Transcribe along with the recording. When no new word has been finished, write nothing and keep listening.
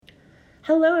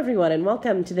Hello, everyone, and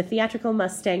welcome to the Theatrical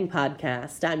Mustang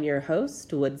Podcast. I'm your host,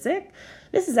 Woodzik.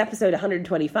 This is episode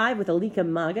 125 with Alika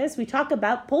Magas. We talk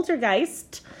about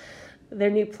Poltergeist, their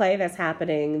new play that's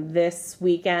happening this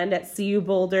weekend at CU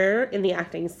Boulder in the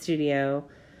acting studio.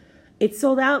 It's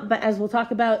sold out, but as we'll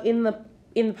talk about in the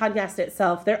podcast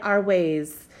itself, there are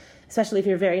ways, especially if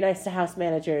you're very nice to house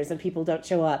managers and people don't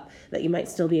show up, that you might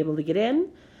still be able to get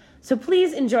in. So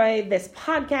please enjoy this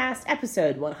podcast,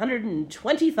 episode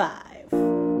 125.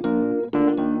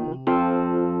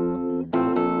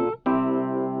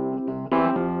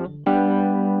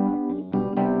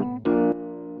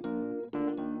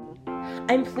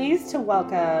 I'm pleased to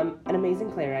welcome an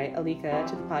amazing playwright, Alika,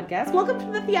 to the podcast. Welcome to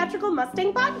the Theatrical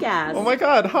Mustang Podcast. Oh my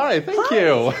God, hi, thank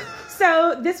you.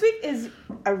 So this week is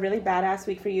a really badass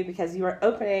week for you because you are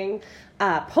opening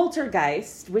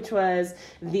Poltergeist, which was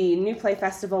the New Play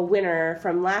Festival winner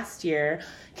from last year.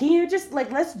 Can you just,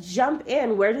 let's jump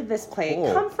in. Where did this play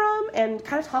come from? And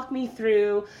kind of talk me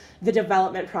through the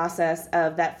development process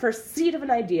of that first seed of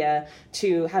an idea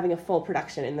to having a full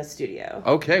production in the studio.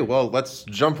 Okay, well, let's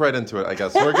jump right into it, I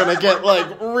guess. We're going to get,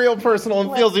 real personal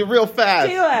and feelsy real fast.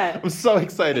 Do it. I'm so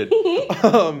excited.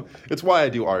 It's why I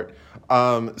do art.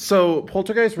 So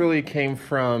Poltergeist really came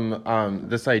from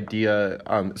this idea.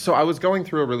 So I was going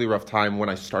through a really rough time when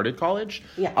I started college.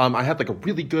 Yeah. I had a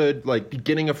really good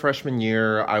beginning of freshman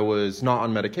year. I was not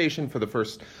on medication for the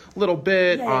first little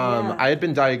bit. Yeah. I had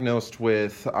been diagnosed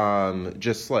with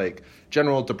just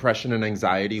general depression and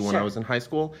anxiety when I was in high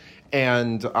school.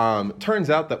 And turns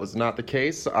out that was not the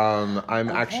case. I'm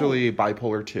actually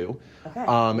bipolar 2. Okay.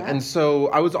 And so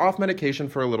I was off medication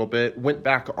for a little bit, went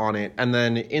back on it, and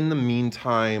then in the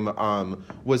meantime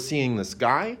was seeing this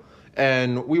guy.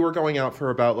 And we were going out for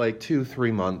about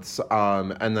 2-3 months.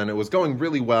 And then it was going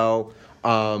really well.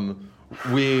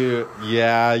 You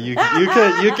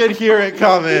could hear it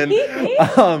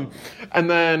coming. And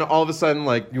then all of a sudden,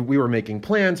 we were making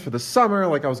plans for the summer.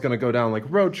 I was going to go down,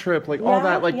 road trip, all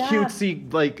that,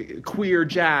 cutesy, queer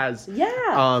jazz.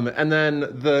 Yeah. And then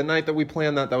the night that we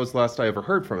planned that was the last I ever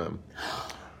heard from him.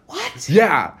 What?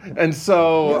 Yeah. And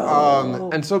so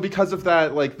because of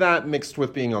that, that mixed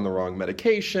with being on the wrong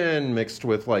medication, mixed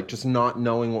with just not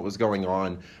knowing what was going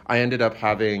on, I ended up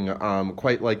having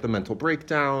quite the mental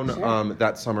breakdown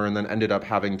that summer, and then ended up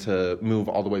having to move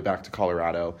all the way back to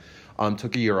Colorado.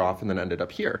 Took a year off and then ended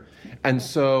up here. And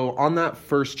so on that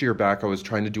first year back, I was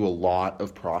trying to do a lot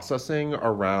of processing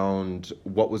around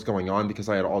what was going on because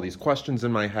I had all these questions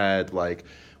in my head,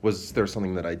 was there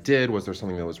something that I did? Was there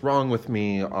something that was wrong with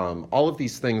me? All of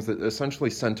these things that essentially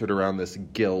centered around this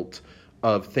guilt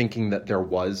of thinking that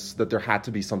there had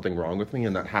to be something wrong with me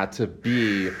and that had to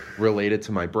be related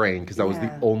to my brain because that was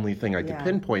the only thing I could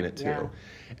pinpoint it to. Yeah.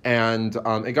 And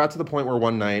it got to the point where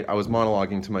one night I was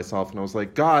monologuing to myself and I was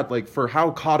like, God, for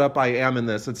how caught up I am in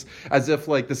this, it's as if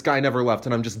this guy never left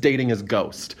and I'm just dating his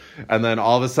ghost. And then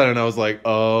all of a sudden I was like,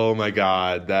 oh my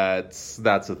God, that's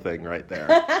a thing right there.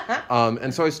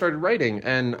 And so I started writing.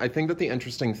 And I think that the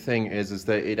interesting thing is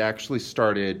that it actually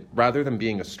started, rather than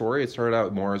being a story, it started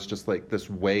out more as just this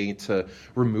way to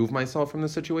remove myself from the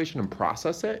situation and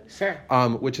process it. Sure.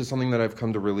 Which is something that I've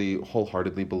come to really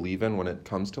wholeheartedly believe in when it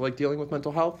comes to dealing with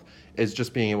mental health, is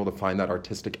just being able to find that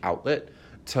artistic outlet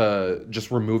to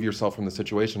just remove yourself from the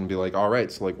situation and be all right,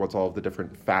 so what's all of the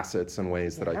different facets and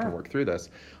ways that I can work through this.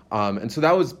 And so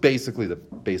that was basically the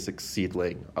basic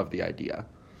seedling of the idea.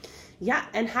 Yeah,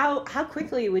 and how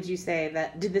quickly would you say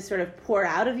that did this sort of pour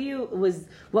out of you?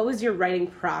 What was your writing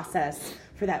process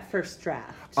for that first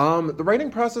draft? The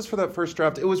writing process for that first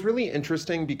draft, it was really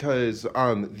interesting because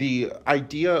the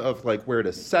idea of where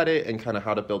to set it and kind of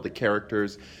how to build the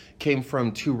characters came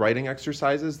from 2 writing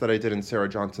exercises that I did in Sarah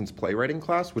Johnson's playwriting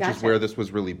class, which is where this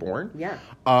was really born. Yeah.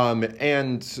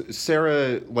 And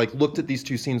Sarah looked at these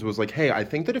 2 scenes, was hey, I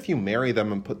think that if you marry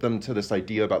them and put them to this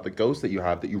idea about the ghost that you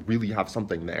have, that you really have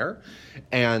something there.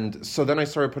 And so then I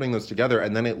started putting those together,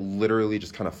 and then it literally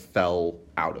just kind of fell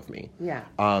out of me. Yeah.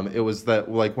 It was that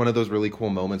one of those really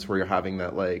cool moments where you're having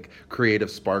that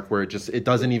creative spark where it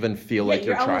doesn't even feel like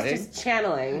you're trying. You're almost just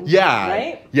channeling. Yeah.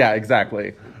 Right? Yeah,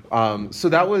 exactly. So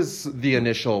that was the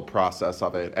initial process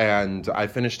of it, and I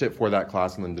finished it for that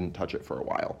class and then didn't touch it for a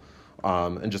while,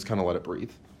 and just kind of let it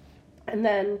breathe. And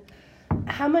then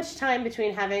how much time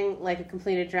between having a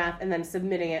completed draft and then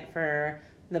submitting it for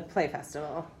the play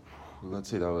festival? Let's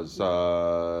see, that was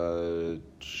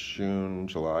June,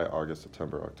 July, August,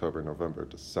 September, October, November,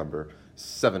 December,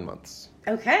 7 months.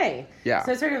 Okay. Yeah.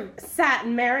 So it sort of sat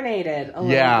and marinated a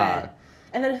little bit.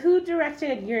 And then who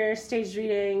directed your staged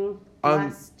reading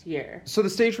last year? So the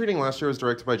stage reading last year was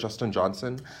directed by Justin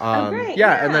Johnson. Great.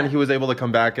 Yeah, and then he was able to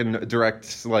come back and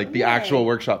direct like the Yay. actual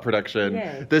workshop production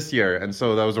Yay. this year, and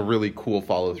so that was a really cool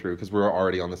follow through because we were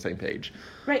already on the same page.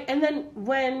 Right, and then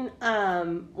when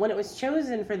it was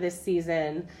chosen for this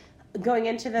season, going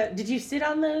into did you sit in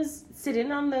on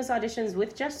those auditions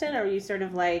with Justin, or were you sort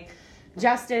of like,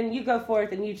 Justin, you go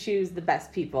forth and you choose the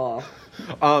best people?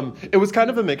 It was kind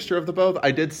of a mixture of the both.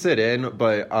 I did sit in,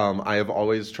 but I have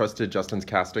always trusted Justin's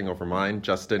casting over mine.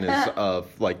 Justin is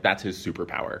that's his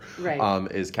superpower, right.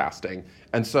 Is casting.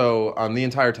 And so the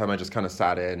entire time I just kind of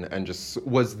sat in and just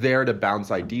was there to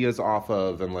bounce ideas off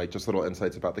of and like just little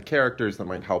insights about the characters that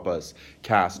might help us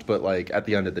cast. But like at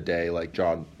the end of the day,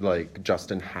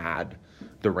 Justin had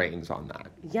the reins on that.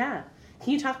 Yeah.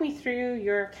 Can you talk me through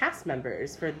your cast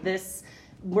members for this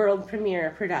world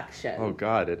premiere production? Oh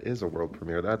God, it is a world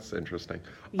premiere. That's interesting.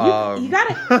 You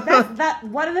gotta. That's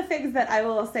one of the things that I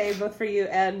will say both for you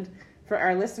and for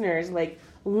our listeners. Like,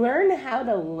 learn how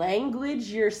to language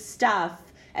your stuff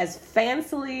as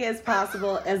fancily as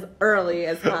possible, as early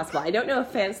as possible. I don't know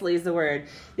if fancily is the word,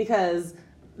 because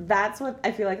that's what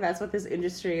I feel like. That's what this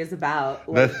industry is about.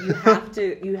 Like, you have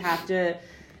to.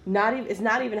 It's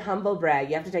not even humble brag.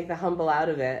 You have to take the humble out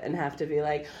of it and have to be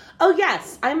like, oh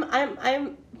yes, I'm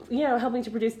helping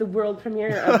to produce the world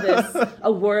premiere of this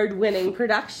award-winning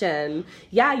production.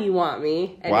 Yeah, you want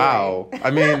me. Anyway. Wow.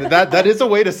 I mean, that is a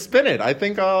way to spin it. I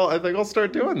think I'll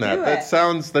start doing that. That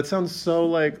sounds so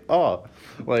like, oh,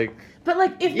 like. But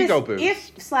like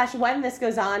when this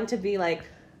goes on to be like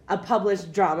a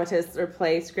published dramatist or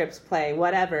scripts play,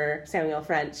 whatever, Samuel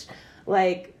French,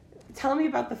 like, tell me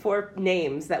about the 4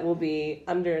 names that will be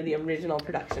under the original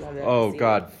production of it. Oh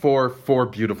God, four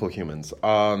beautiful humans.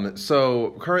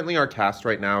 So currently our cast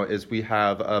right now is we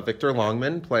have Victor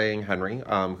Longman playing Henry,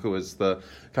 who is the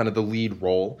kind of the lead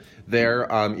role there,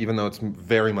 even though it's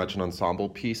very much an ensemble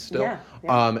piece still.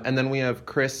 Yeah. And then we have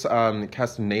Chris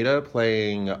Castaneda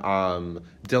playing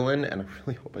Dylan, and I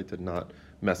really hope I did not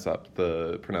mess up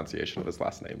the pronunciation of his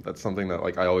last name. That's something that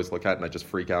like I always look at and I just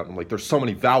freak out. I'm like, there's so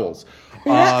many vowels.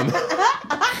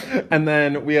 And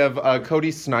then we have Cody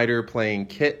Snyder playing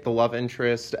Kit, the love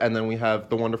interest, and then we have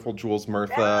the wonderful Jules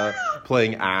Murtha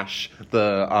playing Ash,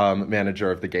 the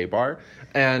manager of the gay bar.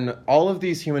 And all of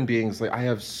these human beings, like, I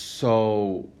have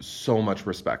so much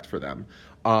respect for them.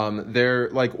 They're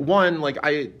like,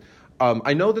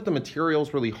 I know that the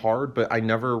material's really hard, but I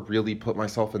never really put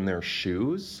myself in their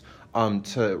shoes.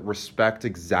 To respect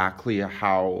exactly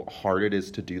how hard it is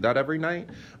to do that every night.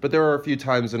 But there are a few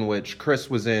times in which Chris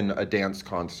was in a dance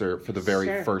concert for the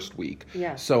very first week.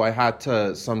 Yeah. So I had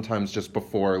to sometimes just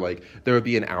before, like, there would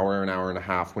be an hour and a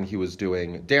half when he was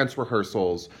doing dance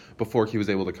rehearsals before he was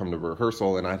able to come to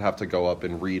rehearsal, and I'd have to go up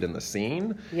and read in the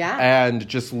scene. Yeah. And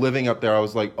just living up there, I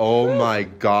was like, oh my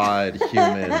God,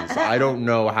 humans. I don't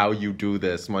know how you do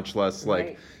this, much less, like...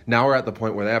 Right. Now we're at the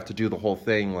point where they have to do the whole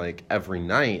thing like every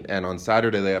night, and on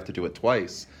Saturday they have to do it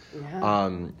twice. Yeah.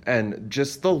 And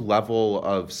just the level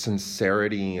of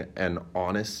sincerity and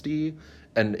honesty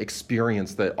and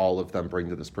experience that all of them bring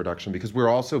to this production, because we're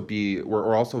also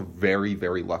very,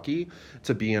 very lucky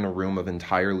to be in a room of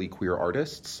entirely queer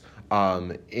artists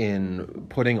in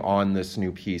putting on this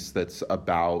new piece that's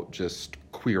about just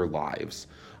queer lives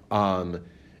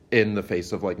in the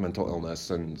face of like mental illness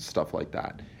and stuff like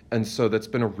that. And so that's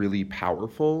been a really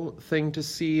powerful thing to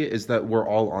see, is that we're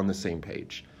all on the same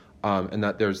page. And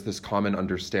that there's this common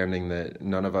understanding that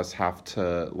none of us have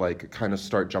to like kind of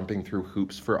start jumping through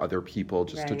hoops for other people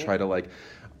just to try to like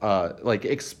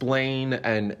explain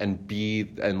and be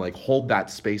and like hold that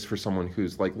space for someone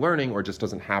who's like learning or just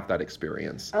doesn't have that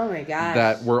experience. Oh my gosh.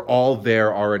 That we're all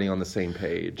there already on the same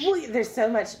page. Well, there's so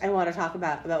much I want to talk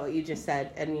about what you just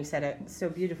said, and you said it so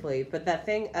beautifully. But that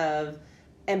thing of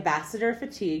ambassador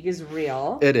fatigue is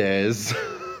real. It is.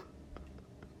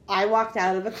 I walked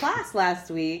out of a class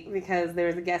last week because there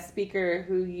was a guest speaker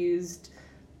who used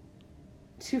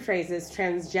 2 phrases,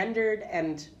 transgendered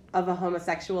and of a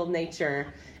homosexual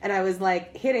nature. And I was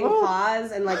like hitting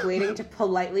pause and like waiting to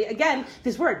politely, again,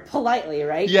 this word, politely,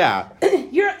 right? Yeah.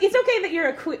 It's okay that you're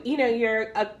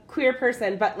a queer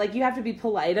person, but like you have to be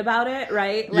polite about it,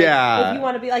 right? Like, yeah. If you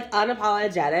want to be like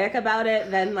unapologetic about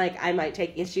it, then like I might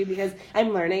take issue because I'm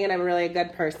learning and I'm really a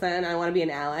good person. I want to be an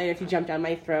ally. And if you jump down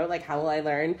my throat, like how will I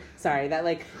learn? Sorry, that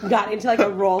like got into like a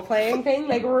role playing thing,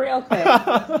 like real quick.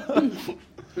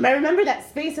 But I remember that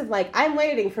space of like, I'm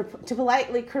waiting to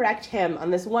politely correct him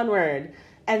on this one word.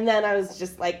 And then I was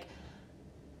just like,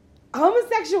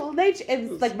 homosexual nature.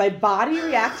 And like my body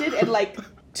reacted and like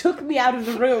took me out of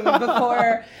the room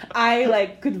before I,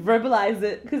 like, could verbalize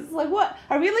it. Because, like, what?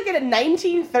 Are we looking at a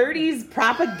 1930s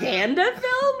propaganda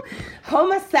film?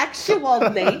 Homosexual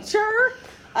nature?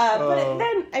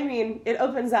 Then, I mean, it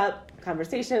opens up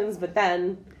conversations, but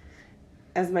then,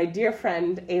 as my dear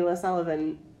friend Ayla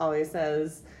Sullivan always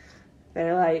says,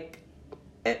 they're like,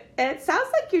 it sounds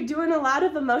like you're doing a lot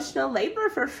of emotional labor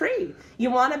for free.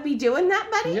 You want to be doing that,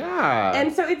 buddy? Yeah.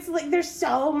 And so it's like there's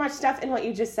so much stuff in what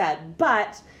you just said.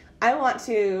 But I want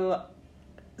to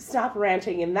stop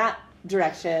ranting in that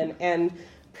direction and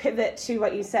pivot to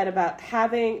what you said about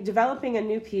developing a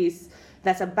new piece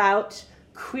that's about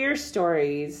queer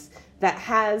stories that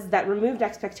has that removed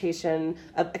expectation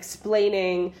of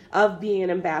explaining, of being an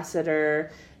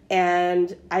ambassador.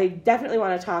 And I definitely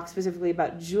want to talk specifically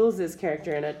about Jules's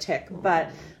character in a tick, but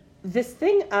this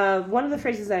thing of one of the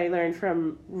phrases that I learned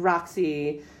from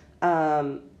Roxy,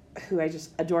 who I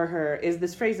just adore her, is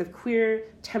this phrase of queer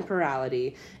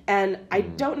temporality. And I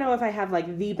don't know if I have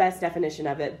like the best definition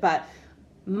of it, but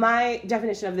my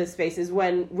definition of this space is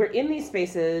when we're in these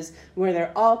spaces where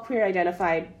they're all queer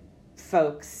identified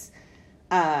folks,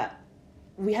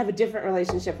 we have a different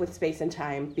relationship with space and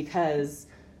time because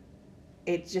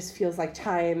it just feels like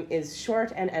time is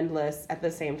short and endless at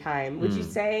the same time. Would you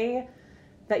say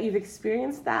that you've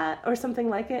experienced that or something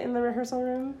like it in the rehearsal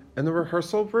room? In the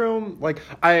rehearsal room, like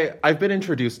I've been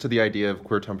introduced to the idea of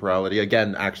queer temporality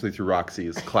again, actually through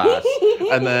Roxy's class,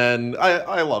 and then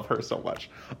I love her so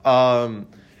much,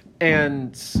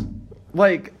 and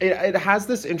like it has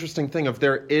this interesting thing of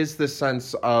there is this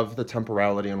sense of the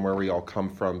temporality and where we all come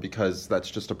from, because that's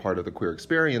just a part of the queer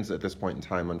experience at this point in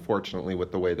time, unfortunately,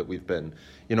 with the way that we've been,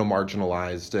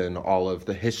 marginalized and all of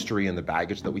the history and the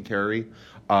baggage that we carry,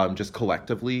 just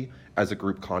collectively as a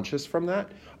group conscious from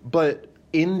that. But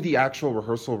in the actual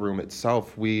rehearsal room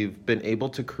itself, we've been able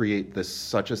to create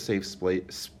such a safe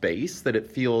space that it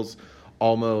feels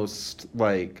almost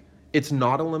like it's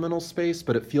not a liminal space,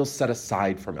 but it feels set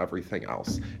aside from everything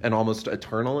else and almost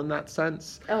eternal in that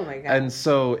sense. Oh my God. And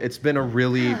so it's been a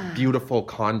really beautiful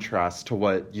contrast to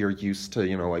what you're used to,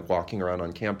 like walking around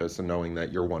on campus and knowing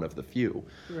that you're one of the few.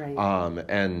 Right.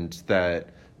 And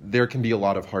that there can be a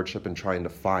lot of hardship in trying to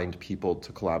find people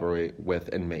to collaborate with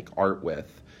and make art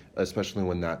with, especially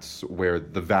when that's where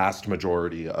the vast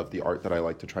majority of the art that I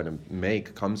like to try to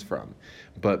make comes from.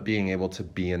 But being able to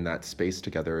be in that space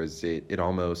together is it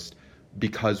almost,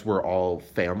 because we're all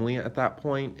family at that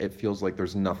point, it feels like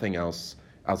there's nothing else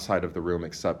outside of the room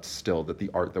except still that the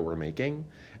art that we're making,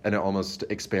 and it almost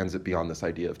expands it beyond this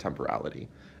idea of temporality.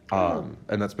 And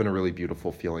that's been a really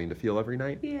beautiful feeling to feel every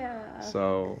night. Yeah.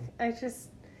 So I just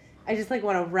like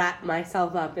want to wrap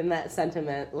myself up in that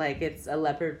sentiment like it's a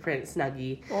leopard print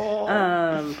Snuggie.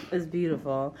 It's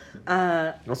beautiful.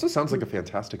 it also sounds like a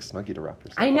fantastic Snuggie to wrap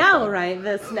yourself I know, right?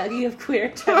 The Snuggie of queer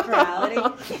temporality.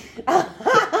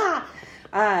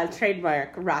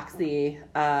 Trademark Roxy.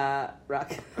 Sorry.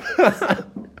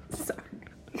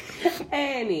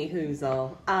 Any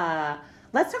hoozle.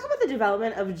 Let's talk about the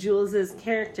development of Jules's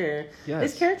character. Yes.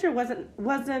 This character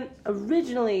wasn't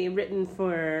originally written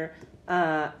for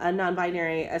a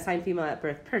non-binary assigned female at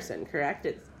birth person, correct?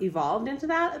 It's evolved into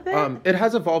that a bit? It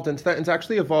has evolved into that. It's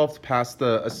actually evolved past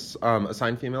the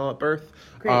assigned female at birth.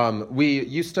 Great. We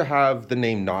used to have the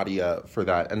name Nadia for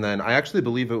that, and then I actually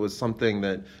believe it was something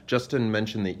that Justin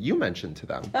mentioned that you mentioned to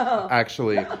them,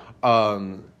 actually,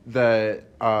 that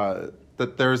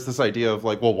there's this idea of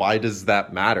like, well, why does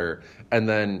that matter? And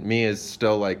then me as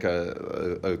still like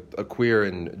a queer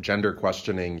and gender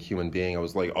questioning human being, I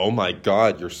was like, oh my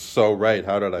God, you're so right.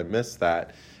 How did I miss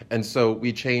that? And so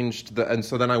we changed and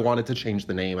so then I wanted to change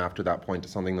the name after that point to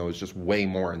something that was just way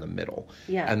more in the middle.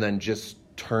 Yeah. And then just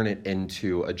turn it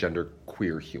into a gender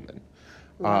queer human.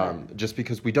 Right. Just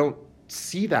because we don't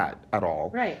see that at all.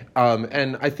 Right.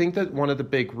 And I think that one of the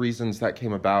big reasons that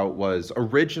came about was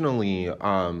originally,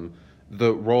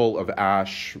 the role of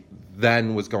Ash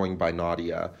then was going by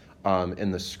Nadia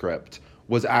in the script,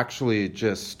 was actually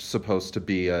just supposed to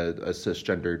be a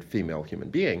cisgendered female human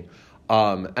being.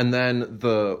 And then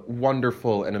the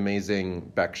wonderful and amazing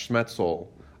Beck Schmetzel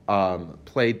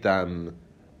played them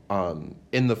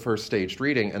in the first staged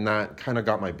reading, and that kind of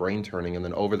got my brain turning. And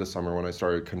then over the summer when I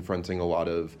started confronting a lot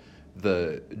of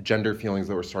the gender feelings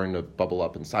that were starting to bubble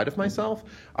up inside of myself,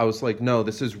 I was like, no,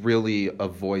 this is really a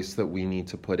voice that we need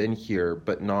to put in here,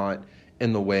 but not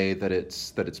in the way that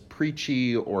it's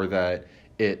preachy or that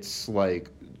it's like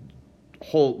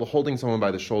holding someone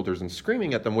by the shoulders and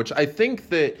screaming at them, which I think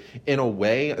that in a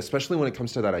way, especially when it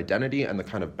comes to that identity and the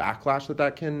kind of backlash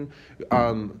that can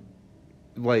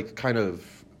like kind of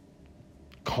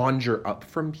conjure up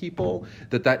from people,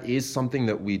 that is something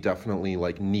that we definitely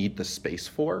like need the space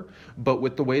for. But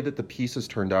with the way that the piece has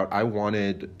turned out, I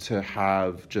wanted to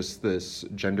have just this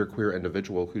genderqueer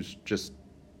individual who's just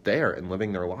there and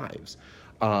living their lives.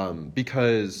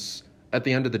 Because at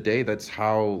the end of the day, that's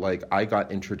how like I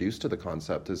got introduced to the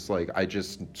concept, is like I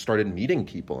just started meeting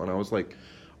people and I was like,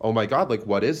 oh my God, like,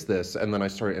 what is this? And then I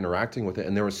started interacting with it,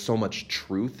 and there was so much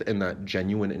truth in that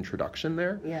genuine introduction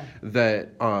there. Yeah.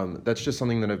 That that's just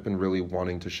something that I've been really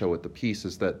wanting to show at the piece,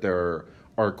 is that there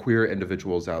are queer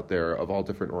individuals out there of all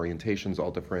different orientations, all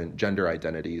different gender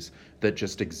identities, that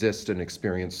just exist and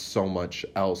experience so much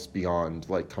else beyond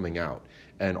like coming out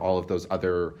and all of those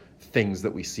other things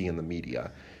that we see in the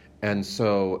media. And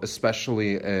so,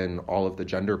 especially in all of the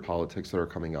gender politics that are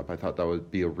coming up, I thought that would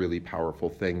be a really powerful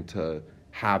thing to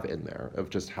have in there, of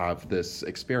just have this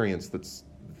experience that's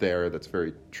there, that's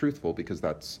very truthful, because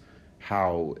that's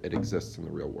how it exists in the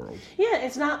real world. Yeah,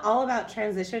 it's not all about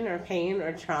transition or pain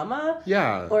or trauma.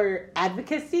 Yeah. Or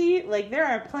advocacy. Like, there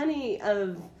are plenty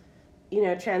of, you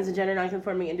know, trans and gender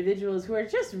nonconforming individuals who are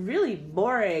just really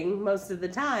boring most of the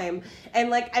time. And,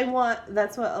 like,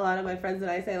 that's what a lot of my friends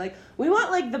and I say, like, we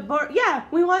want, like,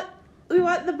 we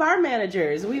want the bar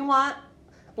managers. We want,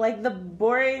 like, the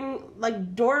boring,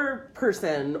 like, door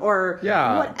person or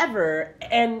whatever.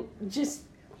 And just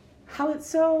how it's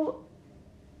so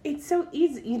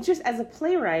easy. You just, as a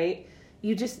playwright,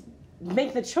 you just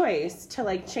make the choice to,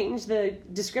 like, change the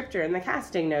descriptor in the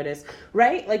casting notice,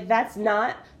 right? Like, that's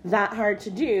not that hard to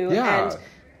do. Yeah.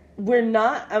 And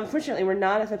unfortunately, we're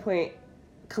not at the point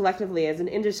collectively as an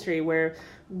industry where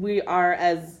we are,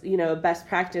 as, you know, best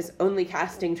practice, only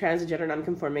casting trans and gender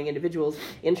nonconforming individuals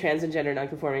in trans and gender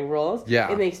nonconforming roles.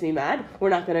 Yeah. It makes me mad. We're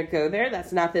not going to go there.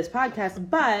 That's not this podcast.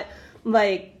 But,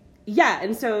 like, yeah,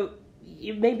 and so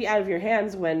it may be out of your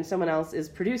hands when someone else is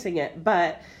producing it,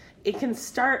 but it can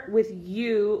start with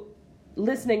you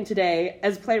listening today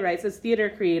as playwrights, as theater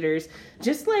creators,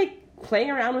 just, like,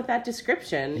 playing around with that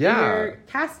description in your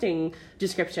casting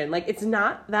description. Like, it's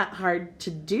not that hard to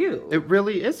do. It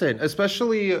really isn't,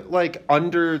 especially like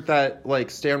under that like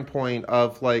standpoint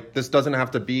of like, this doesn't have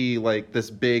to be like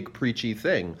this big preachy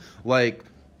thing. Like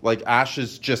Ash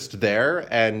is just there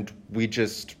and we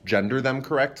just gender them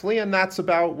correctly, and that's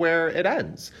about where it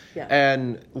ends. Yeah.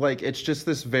 And like, it's just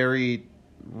this very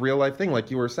real life thing,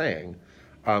 like you were saying.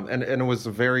 And it was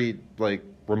a very like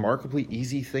remarkably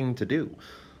easy thing to do.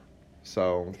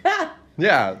 So,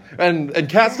 yeah, and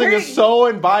casting is so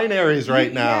in binaries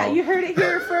right now. Yeah, you heard it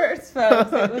here first,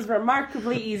 folks. It was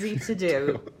remarkably easy to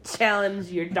do. Challenge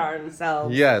your darn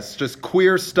self. Yes, just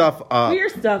queer stuff up. Queer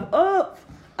stuff up.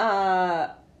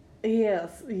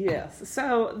 Yes.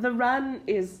 So the run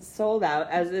is sold out,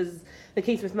 as is the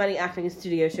case with many acting and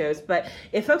studio shows. But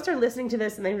if folks are listening to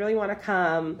this and they really want to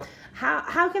come,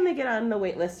 how can they get on the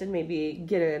wait list and maybe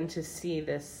get in to see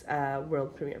this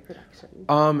world premiere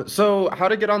production? So how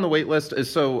to get on the wait list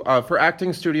is, for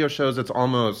acting studio shows, it's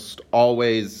almost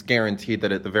always guaranteed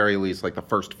that at the very least, like, the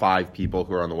first 5 people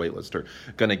who are on the wait list are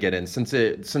going to get in. Since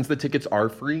the tickets are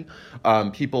free,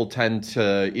 people tend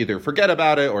to either forget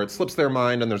about it or it slips their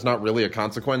mind and there's not really a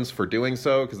consequence for doing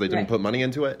so because they didn't put money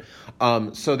into it.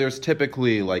 So there's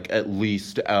typically like at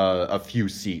least a few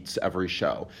seats every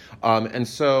show. And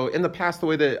so in the past, the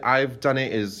way that I've done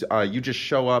it is you just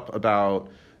show up about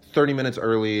 30 minutes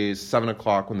early, 7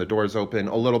 o'clock when the doors open,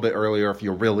 a little bit earlier if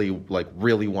you really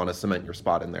want to cement your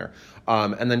spot in there.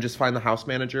 And then just find the house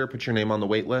manager, put your name on the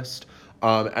wait list.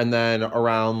 And then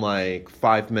around like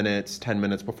 5 minutes, 10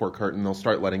 minutes before curtain, they'll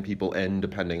start letting people in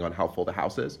depending on how full the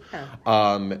house is.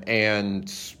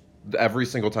 And every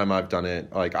single time I've done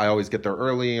it, like, I always get there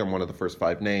early. I'm one of the first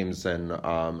 5 names, and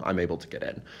I'm able to get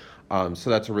in. So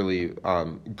that's a really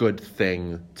good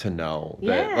thing to know.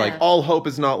 That, like, all hope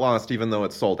is not lost, even though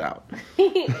it's sold out.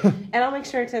 And I'll make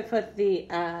sure to put the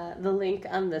link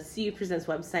on the CU Presents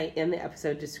website in the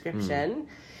episode description.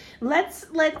 Let's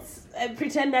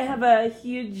pretend I have a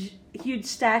huge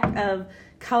stack of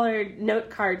colored note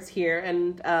cards here,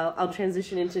 and I'll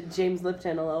transition into James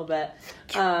Lipton a little bit.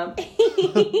 I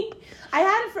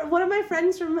had one of my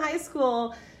friends from high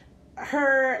school.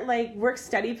 Her like work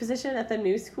study position at the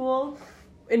new school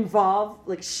involved,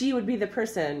 like, she would be the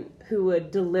person who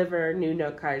would deliver new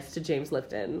note cards to James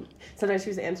Lipton. Sometimes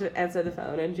she would answer the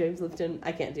phone, and James Lipton,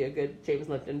 I can't do a good James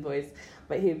Lipton voice,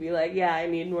 but he'd be like, yeah, I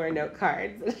need more note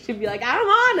cards. And she'd be like, I'm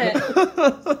on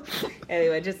it.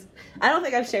 Anyway, I don't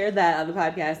think I've shared that on the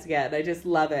podcast yet. I just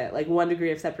love it. Like, 1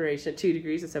 degree of separation, 2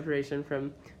 degrees of separation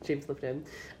from James Lipton.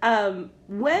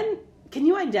 Can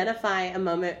you identify a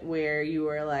moment where you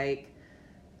were like,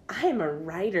 I am a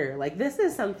writer. Like, this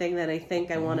is something that I think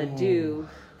I want to do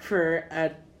for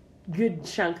a good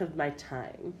chunk of my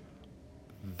time?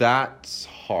 That's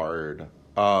hard.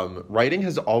 Writing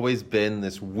has always been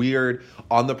this weird,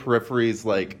 on the peripheries,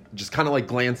 like, just kind of like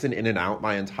glancing in and out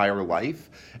my entire life.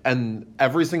 And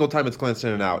every single time it's glanced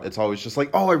in and out, it's always just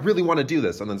like, oh, I really want to do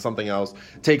this. And then something else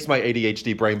takes my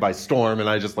ADHD brain by storm, and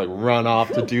I just, like, run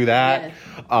off to do that.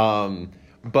 Yes.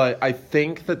 But I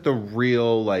think that the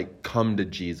real, like, come to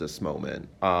Jesus moment,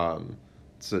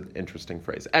 it's an interesting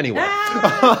phrase. Anyway,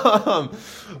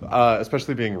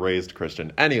 especially being raised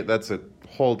Christian. That's a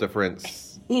whole different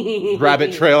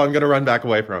rabbit trail I'm going to run back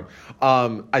away from.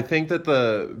 I think that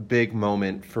the big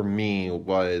moment for me it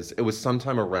was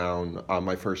sometime around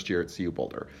my first year at CU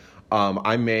Boulder.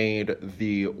 I made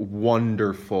the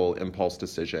wonderful impulse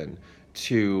decision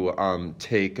to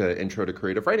take an intro to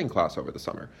creative writing class over the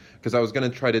summer, because I was going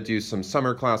to try to do some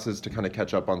summer classes to kind of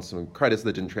catch up on some credits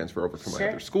that didn't transfer over from my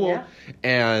other school. Yeah.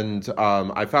 And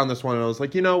I found this one and I was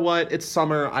like, you know what? It's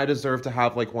summer. I deserve to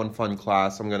have like one fun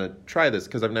class. I'm going to try this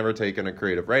because I've never taken a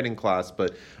creative writing class,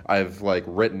 but I've like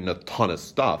written a ton of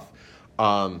stuff.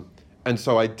 And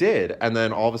so I did. And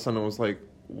then all of a sudden I was like,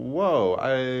 whoa,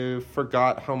 I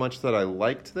forgot how much that I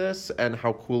liked this and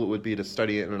how cool it would be to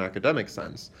study it in an academic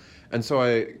sense. And so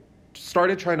I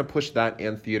started trying to push that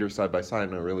and theater side by side,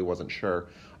 and I really wasn't sure.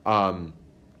 And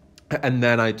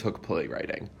then I took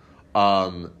playwriting.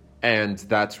 And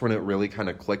that's when it really kind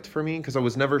of clicked for me, because I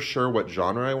was never sure what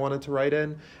genre I wanted to write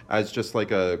in, as just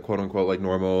like a quote-unquote like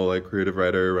normal like creative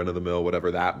writer, run-of-the-mill, whatever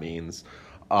that means.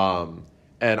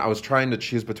 And I was trying to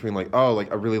choose between like, oh,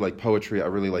 like I really like poetry, I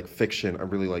really like fiction, I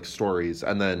really like stories.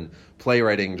 And then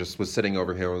playwriting just was sitting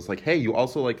over here and was like, hey, you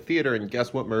also like theater, and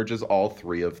guess what merges all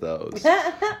three of those?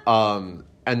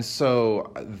 And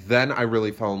so then I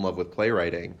really fell in love with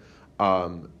playwriting.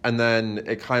 And then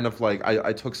it kind of like,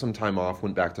 I took some time off,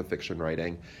 went back to fiction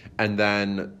writing, and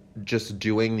then just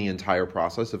doing the entire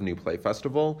process of New Play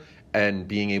Festival and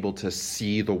being able to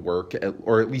see the work,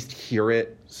 or at least hear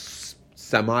it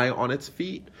semi on its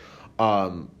feet,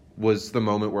 was the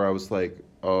moment where I was like,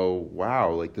 oh wow,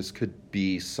 like this could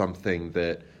be something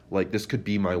that, like this could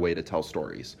be my way to tell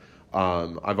stories.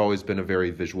 I've always been a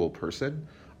very visual person,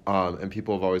 and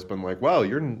people have always been like, well,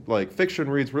 you're like, fiction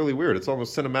reads really weird, it's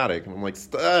almost cinematic, and I'm like,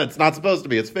 it's not supposed to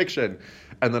be, it's fiction.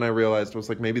 And then I realized, I was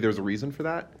like, maybe there's a reason for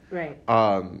that. Right.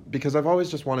 Because I've always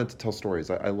just wanted to tell stories.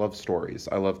 I love stories.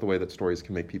 I love the way that stories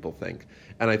can make people think.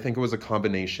 And I think it was a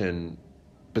combination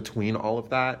between all of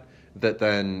that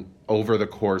then over the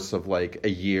course of like a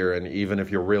year, and even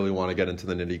if you really want to get into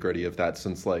the nitty gritty of that,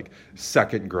 since like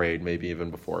second grade, maybe even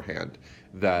beforehand,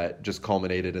 that just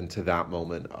culminated into that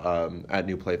moment at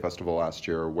New Play Festival last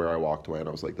year, where I walked away and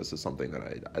I was like, this is something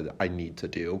that I need to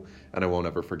do, and I won't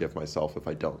ever forgive myself if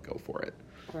I don't go for it.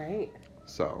 Right.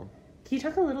 So can you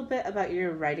talk a little bit about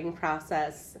your writing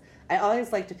process? I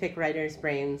always like to pick writers'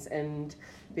 brains and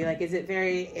be like, is it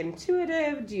very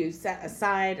intuitive? Do you set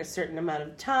aside a certain amount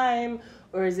of time?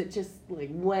 Or is it just like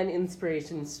when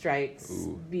inspiration strikes,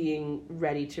 being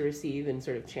ready to receive and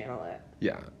sort of channel it?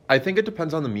 Yeah, I think it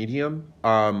depends on the medium.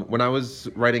 When I was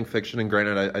writing fiction, and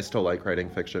granted, I still like writing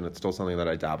fiction, it's still something that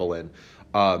I dabble in.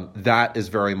 That is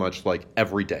very much like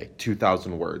every day,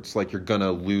 2,000 words. Like you're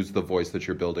gonna lose the voice that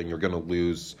you're building. You're gonna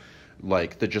lose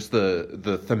like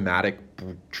the thematic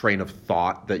train of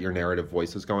thought that your narrative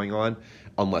voice is going on,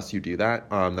 unless you do that.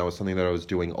 That was something that I was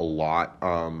doing a lot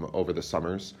over the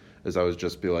summers, is I was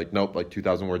just be like, nope, like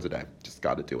 2,000 words a day, just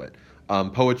got to do it.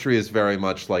 Poetry is very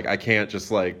much like, I can't just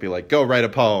like be like, go write a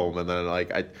poem, and then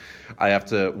like I have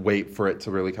to wait for it to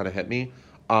really kind of hit me.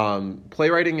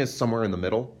 Playwriting is somewhere in the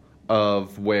middle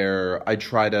of where I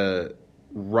try to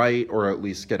write, or at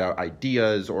least get out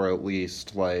ideas, or at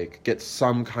least like get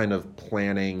some kind of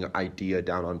planning idea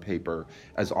down on paper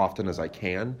as often as I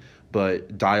can.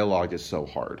 But dialogue is so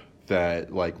hard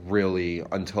that like really,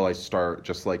 until I start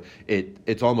just like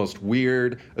it's almost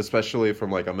weird, especially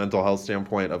from like a mental health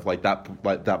standpoint, of like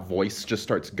that voice just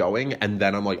starts going, and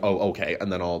then I'm like, oh, okay, and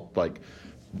then I'll like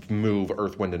move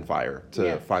earth, wind, and fire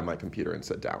to find my computer and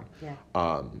sit down.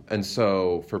 Yeah. And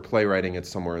so for playwriting, it's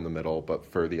somewhere in the middle, but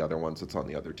for the other ones, it's on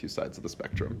the other two sides of the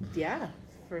spectrum. Yeah,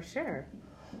 for sure.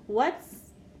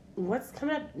 What's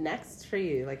coming up next for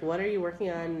you? Like, what are you working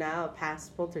on now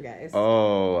past Poltergeist?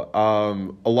 Oh,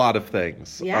 a lot of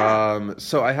things. Yeah.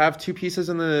 So I have 2 pieces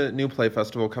in the New Play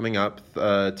Festival coming up,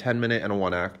 a 10-minute and a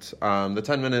 1-act. The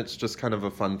 10 minutes just kind of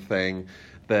a fun thing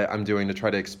that I'm doing to try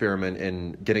to experiment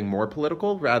in getting more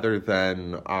political rather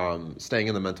than staying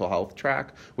in the mental health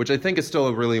track, which I think is still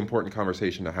a really important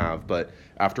conversation to have. But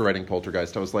after writing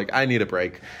Poltergeist, I was like, I need a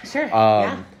break. Sure,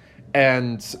 yeah.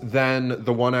 And then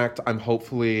the one act, I'm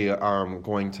hopefully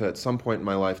going to, at some point in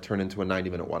my life, turn into a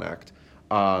 90-minute one act.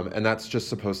 And that's just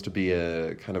supposed to be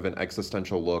a kind of an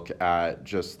existential look at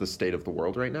just the state of the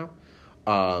world right now.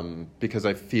 Because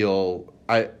I feel,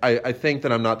 I think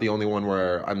that I'm not the only one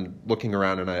where I'm looking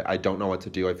around and I don't know what to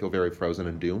do. I feel very frozen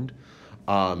and doomed.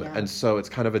 And so it's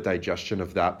kind of a digestion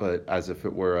of that, but as if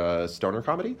it were a stoner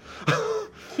comedy.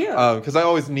 Cute. Because I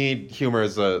always need humor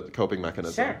as a coping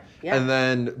mechanism. Sure. Yeah. And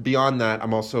then beyond that,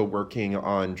 I'm also working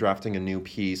on drafting a new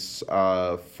piece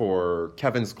for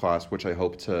Kevin's class, which I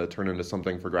hope to turn into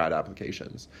something for grad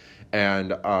applications.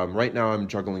 And right now I'm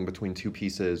juggling between two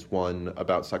pieces, one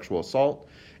about sexual assault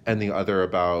and the other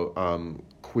about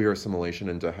queer assimilation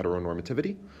into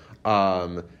heteronormativity.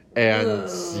 And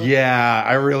yeah,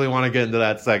 I really want to get into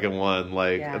that second one.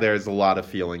 There's a lot of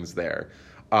feelings there.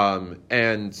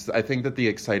 And I think that the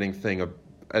exciting thing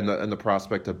and the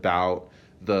prospect about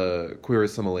the queer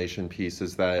assimilation piece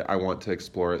is that I want to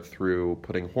explore it through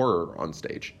putting horror on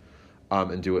stage,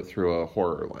 and do it through a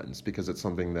horror lens, because it's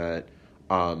something that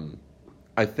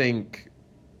I think,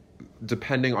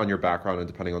 depending on your background and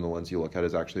depending on the lens you look at,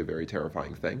 is actually a very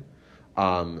terrifying thing.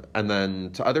 And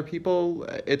then to other people,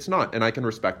 it's not, and I can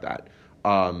respect that.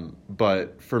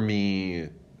 But for me,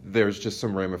 there's just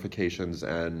some ramifications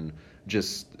and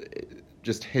just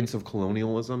hints of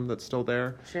colonialism that's still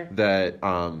there. Sure. That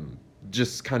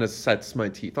just kind of sets my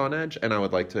teeth on edge, and I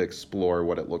would like to explore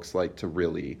what it looks like to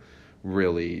really,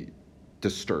 really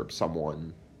disturb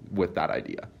someone with that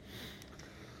idea.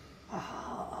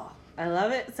 Oh, I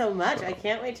love it so much. I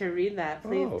can't wait to read that.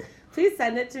 Please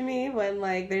send it to me when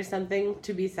there's something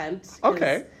to be sent.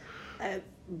 Okay.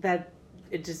 That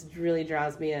it just really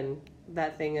draws me in.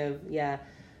 That thing of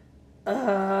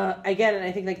I get it.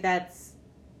 I think that's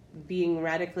being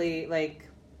radically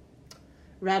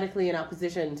in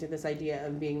opposition to this idea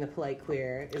of being the polite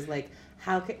queer is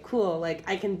cool.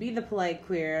 I can be the polite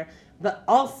queer, but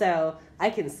also I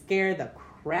can scare the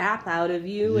crap out of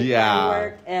you with my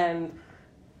work, and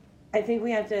I think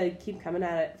we have to keep coming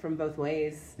at it from both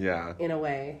ways. Yeah. In a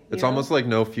way. It's almost like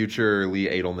No Future Lee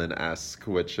Edelman-esque,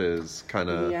 which is kind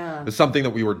of... It's something that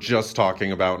we were just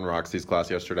talking about in Roxy's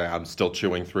class yesterday. I'm still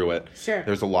chewing through it. Sure.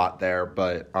 There's a lot there,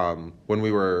 but when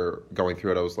we were going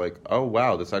through it, I was like, oh,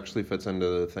 wow, this actually fits into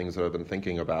the things that I've been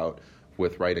thinking about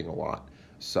with writing a lot.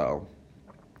 So...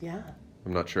 Yeah.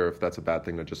 I'm not sure if that's a bad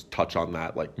thing to just touch on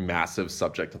that, massive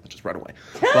subject and just run away.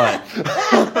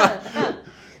 But...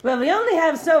 Well, we only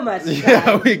have so much time.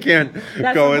 Yeah, we can't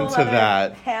go into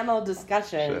that. Panel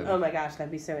discussion. Sure. Oh my gosh, that'd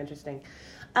be so interesting.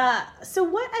 So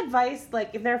what advice,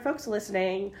 if there are folks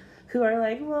listening who are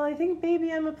well, I think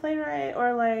maybe I'm a playwright, or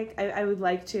I would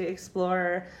like to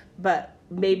explore, but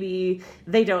maybe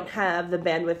they don't have the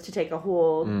bandwidth to take a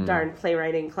whole darn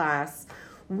playwriting class.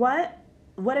 What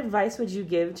advice would you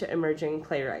give to emerging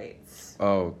playwrights?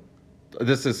 Oh,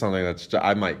 this is something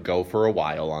I might go for a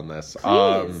while on this.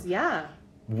 Please, yeah.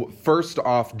 First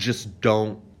off, just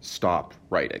don't stop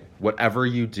writing. Whatever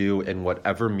you do in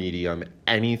whatever medium,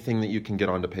 anything that you can get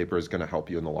onto paper is going to help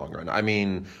you in the long run. I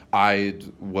mean, I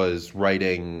was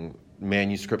writing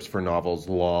manuscripts for novels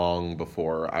long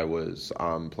before I was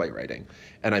playwriting.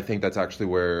 And I think that's actually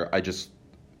where I just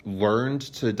learned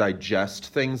to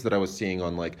digest things that I was seeing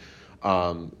on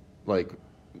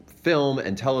film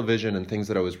and television and things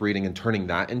that I was reading, and turning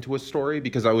that into a story,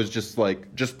 because I was just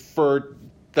for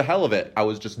the hell of it, I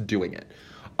was just doing it.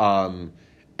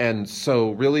 And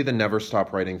so really the never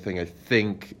stop writing thing, I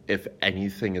think, if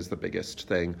anything, is the biggest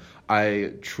thing.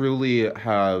 I truly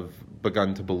have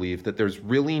begun to believe that there's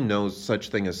really no such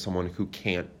thing as someone who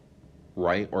can't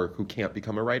write or who can't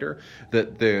become a writer.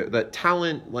 That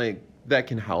talent, that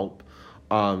can help.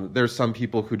 There's some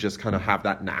people who just kind of have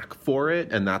that knack for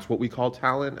it, and that's what we call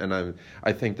talent. And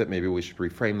I think that maybe we should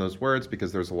reframe those words,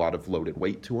 because there's a lot of loaded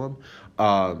weight to them.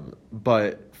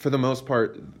 But for the most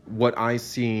part, what I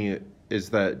see is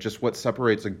that just what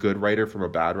separates a good writer from a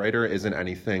bad writer isn't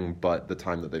anything but the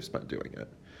time that they've spent doing it.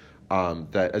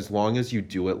 That as long as you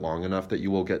do it long enough, that you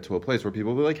will get to a place where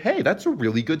people will be like, hey, that's a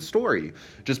really good story,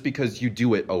 just because you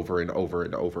do it over and over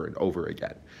and over and over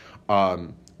again.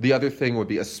 The other thing would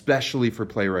be, especially for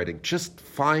playwriting, just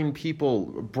find people,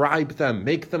 bribe them,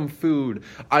 make them food,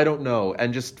 I don't know,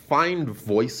 and just find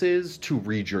voices to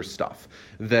read your stuff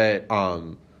that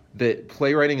that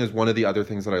playwriting is one of the other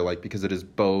things that I like because it is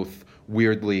both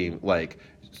weirdly like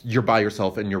you're by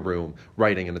yourself in your room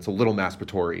writing and it's a little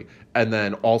masturbatory, and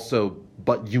then also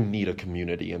but you need a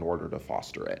community in order to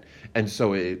foster it. And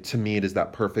so to me it is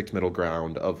that perfect middle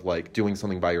ground of like doing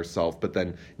something by yourself but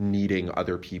then needing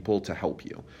other people to help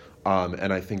you.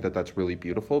 And I think that that's really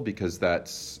beautiful because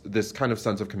that's this kind of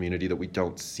sense of community that we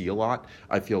don't see a lot.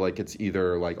 I feel like it's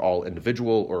either like all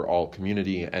individual or all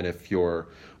community, and if you're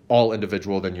all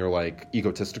individual, then you're like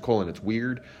egotistical and it's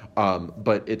weird.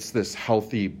 But it's this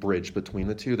healthy bridge between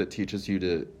the two that teaches you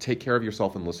to take care of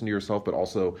yourself and listen to yourself, but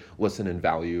also listen and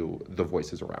value the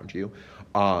voices around you.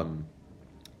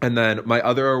 And then my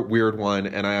other weird one,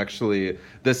 and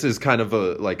this is kind of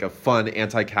a fun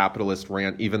anti-capitalist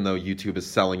rant, even though YouTube is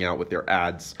selling out with their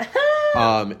ads,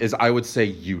 is I would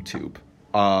say YouTube.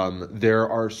 There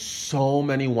are so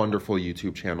many wonderful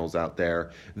YouTube channels out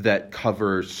there that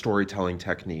cover storytelling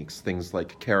techniques, things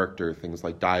like character, things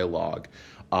like dialogue,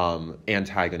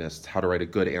 antagonists, how to write a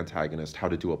good antagonist, how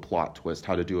to do a plot twist,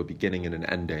 how to do a beginning and an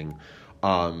ending.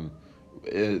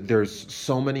 There's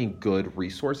so many good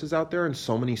resources out there and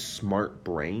so many smart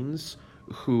brains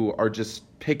who are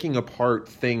just picking apart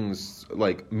things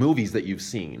like movies that you've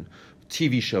seen,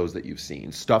 TV shows that you've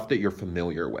seen, stuff that you're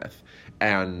familiar with.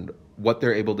 And what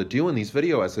they're able to do in these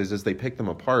video essays is they pick them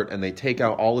apart and they take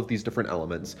out all of these different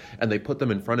elements and they put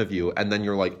them in front of you. And then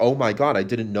you're like, oh my God, I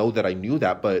didn't know that I knew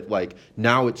that. But like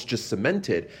now it's just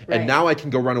cemented. Right. And now I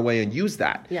can go run away and use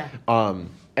that. Yeah.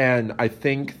 And I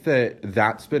think that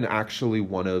that's been actually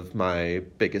one of my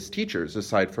biggest teachers,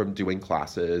 aside from doing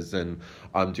classes and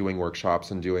doing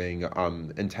workshops and doing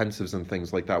intensives and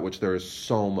things like that, which there is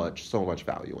so much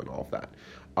value in all of that.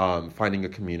 Finding a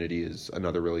community is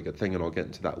another really good thing, and I'll get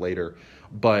into that later.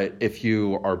 But if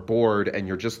you are bored and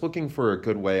you're just looking for a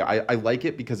good way, I like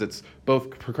it because it's both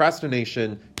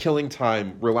procrastination, killing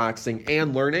time, relaxing,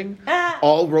 and learning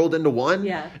all rolled into one.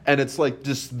 Yeah. And it's like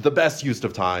just the best use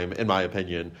of time, in my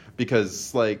opinion,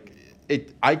 because like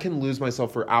I can lose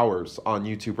myself for hours on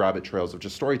YouTube rabbit trails of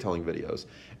just storytelling videos.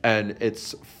 And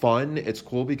it's fun, it's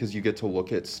cool because you get to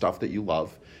look at stuff that you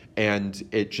love. And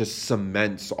it just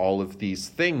cements all of these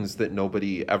things that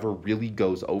nobody ever really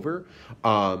goes over.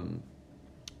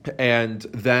 And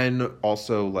then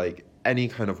also like any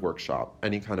kind of workshop,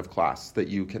 any kind of class that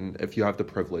you can, if you have the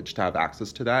privilege to have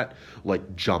access to that,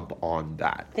 like jump on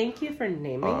that. Thank you for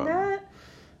naming that,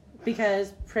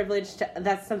 because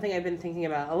that's something I've been thinking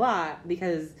about a lot,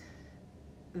 because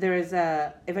there is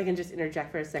if I can just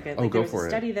interject for a second. There was a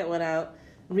study that went out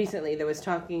recently that was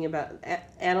talking about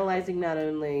analyzing not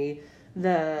only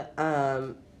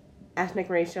the ethnic,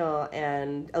 racial,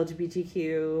 and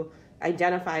LGBTQ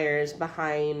identifiers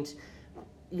behind,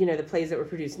 the plays that were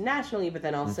produced nationally, but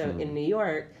then also in New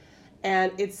York.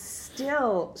 And it's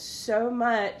still so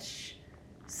much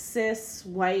cis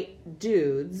white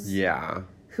dudes. Yeah.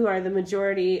 Who are the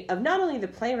majority of not only the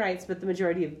playwrights, but the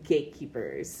majority of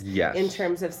gatekeepers. Yes. In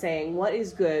terms of saying, what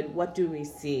is good? What do we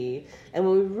see? And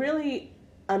when we really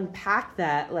unpack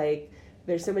that, like,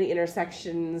 there's so many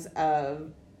intersections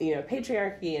of,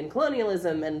 patriarchy and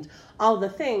colonialism and all the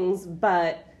things,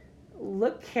 but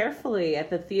look carefully at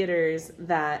the theaters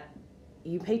that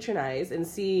you patronize and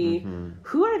see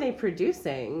who are they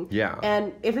producing. Yeah.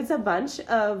 And if it's a bunch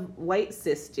of white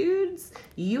cis dudes,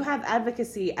 you have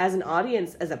advocacy as an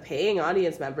audience, as a paying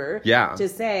audience member, to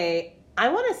say, I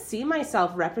want to see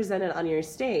myself represented on your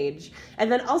stage.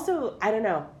 And then also, I don't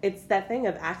know, it's that thing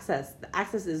of access. The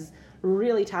access is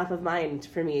really top of mind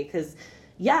for me because,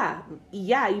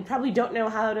 you probably don't know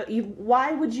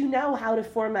why would you know how to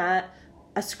format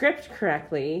a script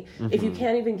correctly if you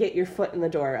can't even get your foot in the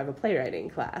door of a playwriting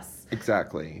class?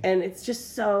 Exactly. And it's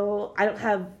just so, I don't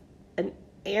have an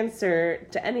answer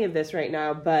to any of this right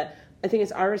now, but I think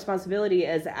it's our responsibility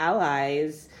as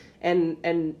allies and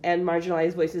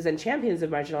marginalized voices and champions of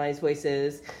marginalized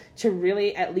voices to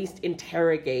really at least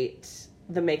interrogate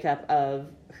the makeup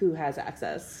of who has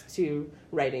access to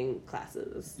writing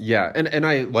classes. Yeah, and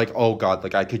I oh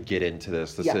God, I could get into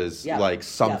this. This is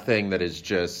something that is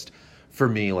just, for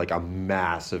me, like a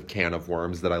massive can of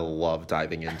worms that I love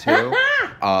diving into.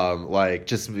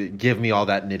 Just give me all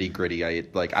that nitty gritty.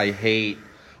 I hate,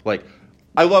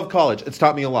 I love college. It's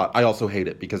taught me a lot. I also hate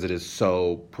it because it is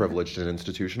so privileged and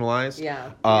institutionalized.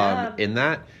 In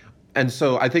that. And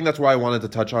so I think that's why I wanted to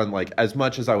touch on, as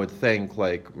much as I would think,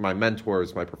 my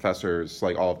mentors, my professors,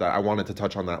 all of that, I wanted to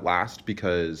touch on that last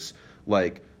because,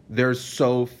 there's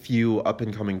so few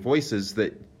up-and-coming voices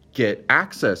that get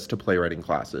access to playwriting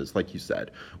classes, like you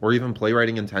said, or even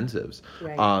playwriting intensives.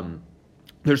 Right.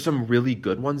 There's some really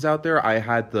good ones out there. I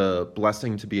had the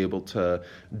blessing to be able to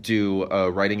do a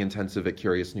writing intensive at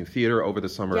Curious New Theater over the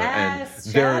summer. Yes,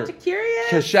 and shout out to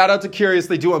Curious. Shout out to Curious.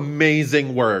 They do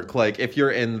amazing work. Like, if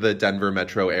you're in the Denver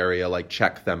metro area, like,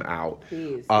 check them out.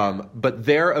 Please. But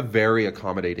they're a very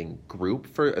accommodating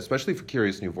group, especially for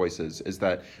Curious New Voices, is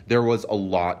that there was a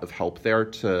lot of help there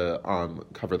to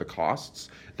cover the costs.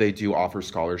 They do offer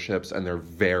scholarships, and they're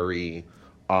very...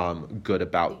 good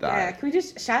about that. Yeah, can we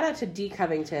just shout out to Dee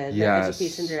Covington, the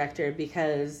education director,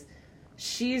 because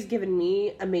she's given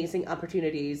me amazing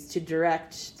opportunities to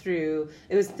direct through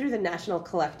the National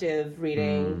Collective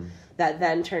reading that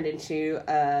then turned into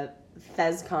a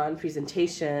ThesCon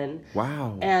presentation.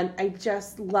 Wow. And I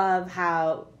just love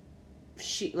how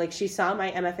she saw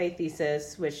my MFA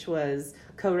thesis, which was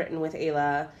co-written with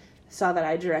Ayla, saw that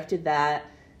I directed that,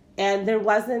 and there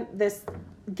wasn't this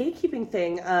gatekeeping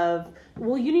thing of,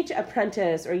 well, you need to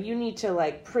apprentice or you need to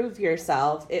like prove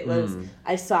yourself. It was,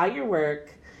 I saw your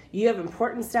work, you have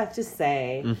important stuff to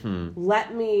say,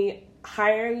 let me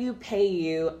hire you, pay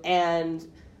you, and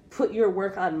put your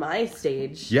work on my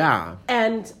stage. Yeah.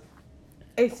 And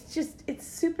it's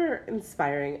super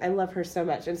inspiring. I love her so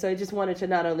much. And so I just wanted to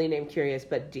not only name Curious,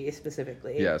 but Dee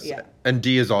specifically. Yes. Yeah. And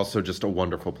Dee is also just a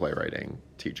wonderful playwriting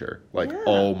teacher. Like,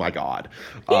 oh my God.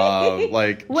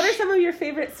 Like, what are some of your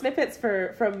favorite snippets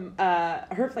from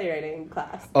her playwriting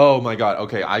class? Oh my God.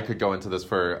 Okay. I could go into this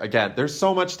again, there's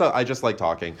so much stuff. I just like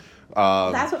talking.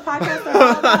 That's what podcasts are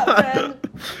all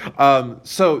about, friend.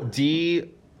 So Dee,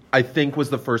 I think,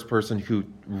 was the first person who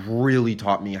really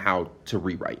taught me how to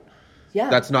rewrite. Yeah.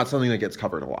 That's not something that gets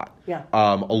covered a lot. Yeah.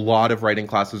 A lot of writing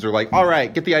classes are like, all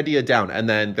right, get the idea down. And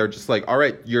then they're just like, all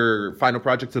right, your final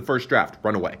project's the first draft,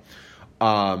 run away.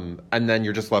 And then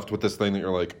you're just left with this thing that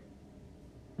you're like,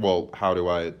 well, how do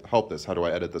I help this? How do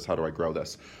I edit this? How do I grow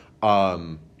this?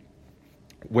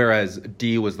 Whereas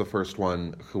Dee was the first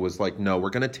one who was like, no, we're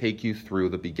going to take you through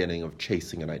the beginning of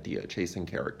chasing an idea, chasing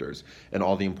characters, and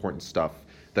all the important stuff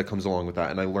that comes along with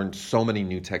that. And I learned so many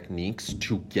new techniques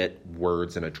to get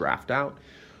words in a draft out.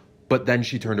 But then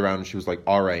she turned around and she was like,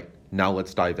 all right, now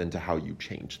let's dive into how you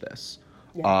change this.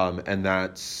 Yeah. And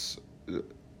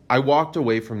I walked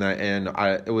away from that, and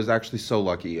it was actually so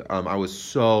lucky. I was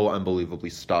so unbelievably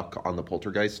stuck on the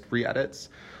Poltergeist re-edits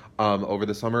over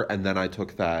the summer. And then I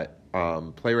took that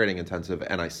playwriting intensive,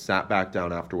 and I sat back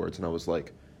down afterwards, and I was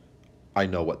like, I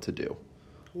know what to do.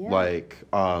 Yeah. Like,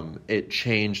 it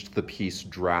changed the piece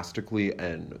drastically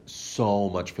and so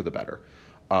much for the better.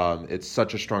 It's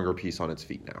such a stronger piece on its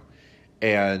feet now.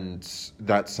 And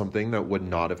that's something that would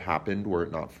not have happened were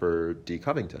it not for Dee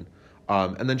Covington.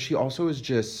 And then she also is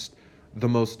just the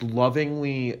most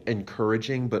lovingly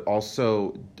encouraging, but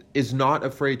also is not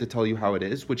afraid to tell you how it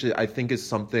is, which I think is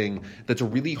something that's a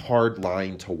really hard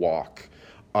line to walk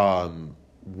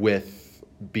with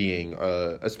being,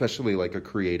 especially like a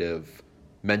creative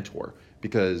mentor,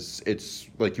 because it's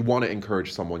like you want to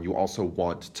encourage someone, you also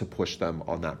want to push them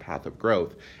on that path of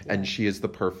growth. And she is the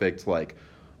perfect like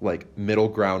middle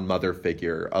ground mother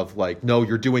figure of like, no,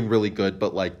 you're doing really good,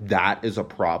 but like that is a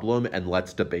problem, and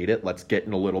let's debate it. Let's get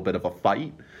in a little bit of a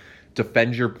fight.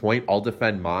 Defend your point, I'll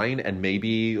defend mine, and maybe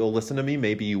you'll listen to me,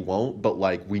 maybe you won't, but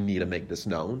like we need to make this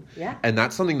known. Yeah. And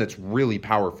that's something that's really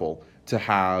powerful to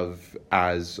have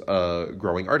as a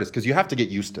growing artist, because you have to get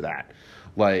used to that.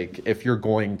 Like, if you're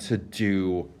going to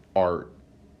do art,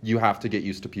 you have to get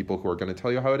used to people who are going to tell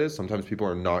you how it is. Sometimes people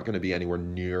are not going to be anywhere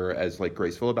near as like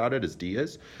graceful about it as Dee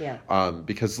is. Yeah.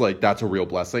 Because like that's a real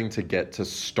blessing to get to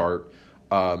start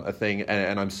a thing.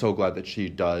 And I'm so glad that she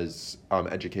does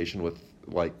education with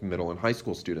like middle and high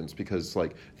school students, because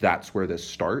like that's where this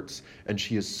starts. And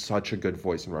she is such a good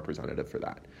voice and representative for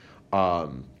that.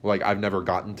 Like I've never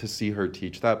gotten to see her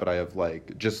teach that, but I have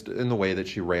like just in the way that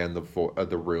she ran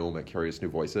the room at Curious New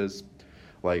Voices,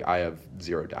 like I have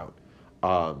zero doubt.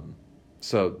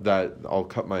 So that I'll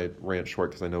cut my rant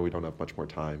short because I know we don't have much more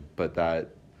time, but that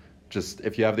just,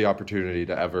 if you have the opportunity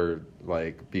to ever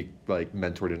like be like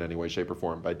mentored in any way, shape or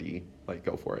form by Dee, like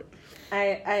go for it.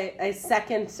 I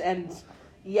second and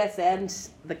yes, and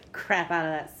the crap out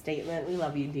of that statement. We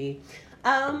love you, Dee.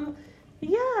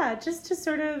 Yeah, just to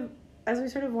sort of, as we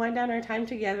sort of wind down our time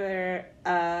together,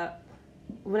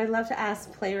 what I'd love to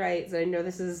ask playwrights, and I know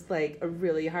this is like a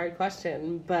really hard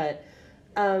question, but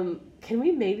can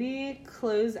we maybe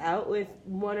close out with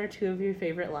one or two of your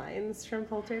favorite lines from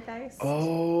Poltergeist?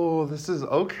 Oh, this is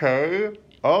okay.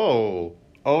 Oh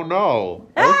no.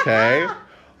 Okay.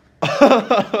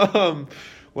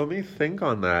 Let me think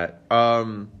on that.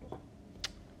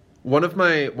 One of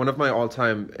my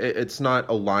all-time, it's not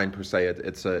a line per se,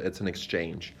 it's an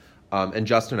exchange. And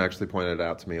Justin actually pointed it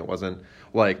out to me. It wasn't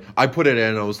like I put it in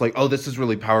and I was like, oh, this is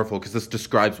really powerful because this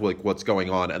describes like what's going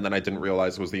on. And then I didn't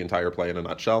realize it was the entire play in a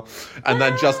nutshell. And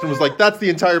then Justin was like, that's the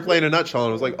entire play in a nutshell. And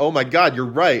I was like, oh my God, you're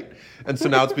right. And so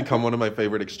now it's become one of my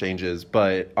favorite exchanges.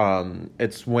 But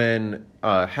it's when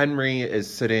Henry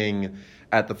is sitting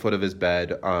at the foot of his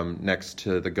bed next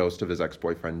to the ghost of his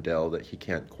ex-boyfriend Dill that he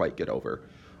can't quite get over.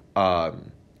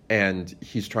 And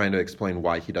he's trying to explain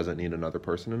why he doesn't need another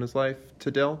person in his life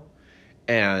to Dill.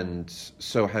 And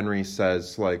so Henry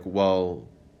says, like, well,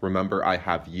 remember, I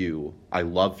have you. I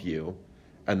love you.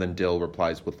 And then Dill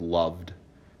replies with loved.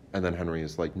 And then Henry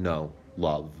is like, no,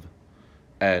 love.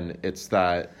 And it's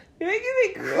that... You're making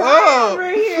me cry over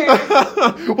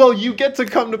here. Well, you get to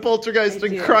come to Poltergeist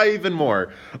and cry even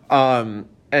more. And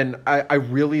I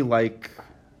really like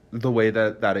the way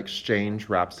that exchange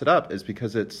wraps it up is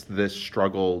because it's this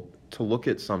struggle to look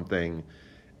at something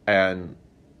and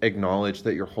acknowledge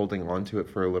that you're holding on to it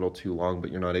for a little too long,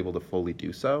 but you're not able to fully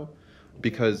do so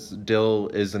because Dill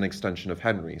is an extension of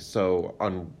Henry. So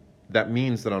that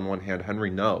means that on one hand, Henry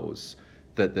knows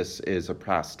that this is a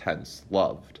past tense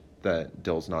loved, that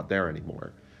Dill's not there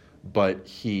anymore, but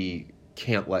he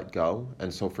can't let go.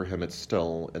 And so for him, it's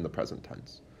still in the present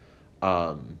tense.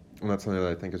 And that's something that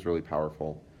I think is really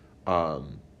powerful.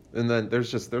 And then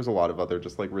there's a lot of other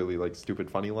just like really like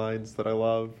stupid funny lines that I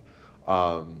love.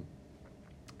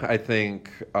 I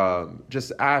think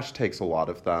just Ash takes a lot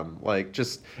of them. Like,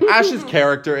 just Ash's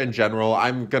character in general,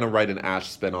 I'm going to write an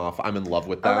Ash spinoff. I'm in love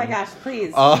with them. Oh my gosh,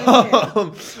 please.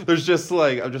 There's just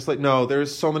like, I'm just like, no,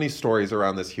 there's so many stories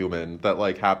around this human that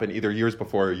like happen either years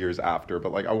before or years after,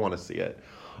 but like, I want to see it.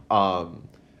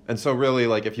 And so really,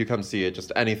 like, if you come see it,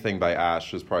 just anything by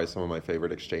Ash is probably some of my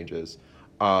favorite exchanges.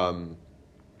 And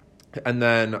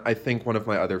then I think one of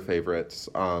my other favorites,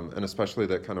 and especially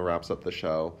that kind of wraps up the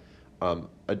show,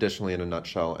 additionally in a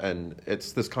nutshell, and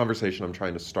it's this conversation I'm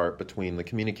trying to start between the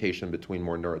communication between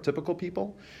more neurotypical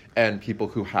people and people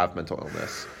who have mental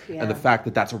illness. And the fact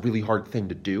that that's a really hard thing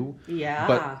to do. Yeah.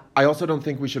 But I also don't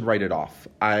think we should write it off.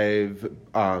 I've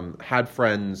had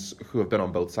friends who have been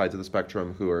on both sides of the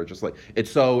spectrum who are just like,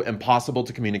 it's so impossible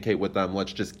to communicate with them,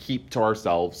 let's just keep to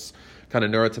ourselves. Kind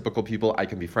of neurotypical people, I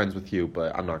can be friends with you,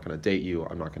 but I'm not going to date you.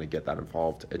 I'm not going to get that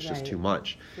involved. It's just too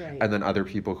much. Right. And then other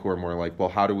people who are more like, well,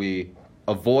 how do we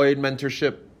avoid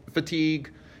mentorship fatigue?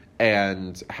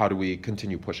 And how do we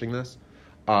continue pushing this?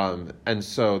 And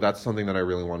so that's something that I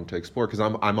really wanted to explore because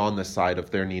I'm on this side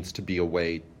of there needs to be a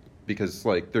way because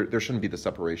like there shouldn't be the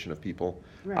separation of people.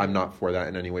 Right. I'm not for that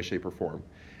in any way, shape, or form.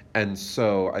 And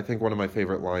so I think one of my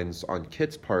favorite lines on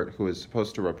Kit's part, who is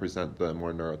supposed to represent the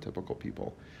more neurotypical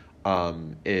people,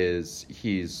 is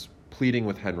he's pleading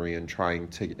with Henry and trying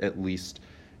to at least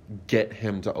get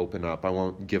him to open up. I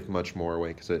won't give much more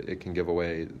away because it can give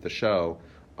away the show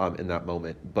in that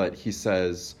moment. But he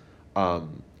says,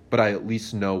 but I at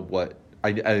least know what,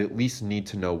 I at least need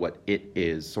to know what it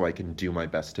is so I can do my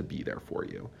best to be there for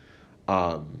you.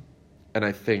 And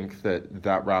I think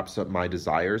that wraps up my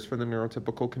desires for the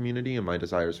neurotypical community and my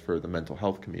desires for the mental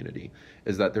health community,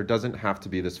 is that there doesn't have to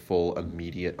be this full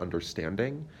immediate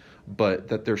understanding, but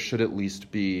that there should at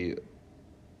least be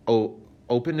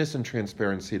openness and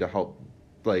transparency to help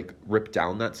like rip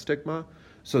down that stigma.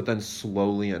 So then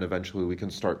slowly and eventually we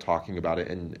can start talking about it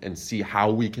and see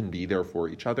how we can be there for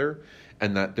each other,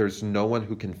 and that there's no one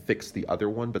who can fix the other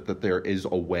one, but that there is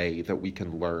a way that we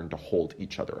can learn to hold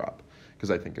each other up. Because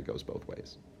I think it goes both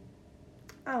ways.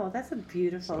 Oh, that's a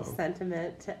beautiful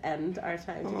sentiment to end our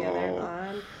time together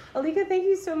on. Alika, thank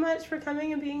you so much for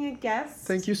coming and being a guest.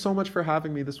 Thank you so much for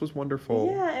having me. This was wonderful.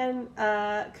 Yeah,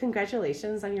 and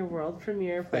congratulations on your world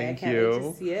premiere play. Thank I can't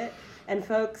wait to see it. And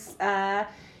folks,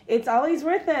 it's always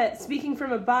worth it. Speaking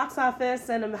from a box office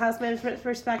and a house management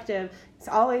perspective, it's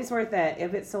always worth it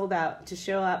if it's sold out to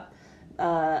show up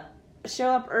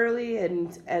early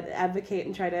and advocate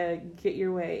and try to get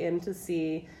your way in to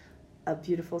see a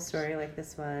beautiful story like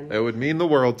this one. It would mean the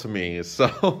world to me,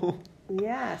 so...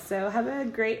 Yeah, so have a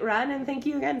great run, and thank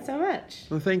you again so much.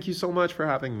 Well, thank you so much for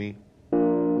having me.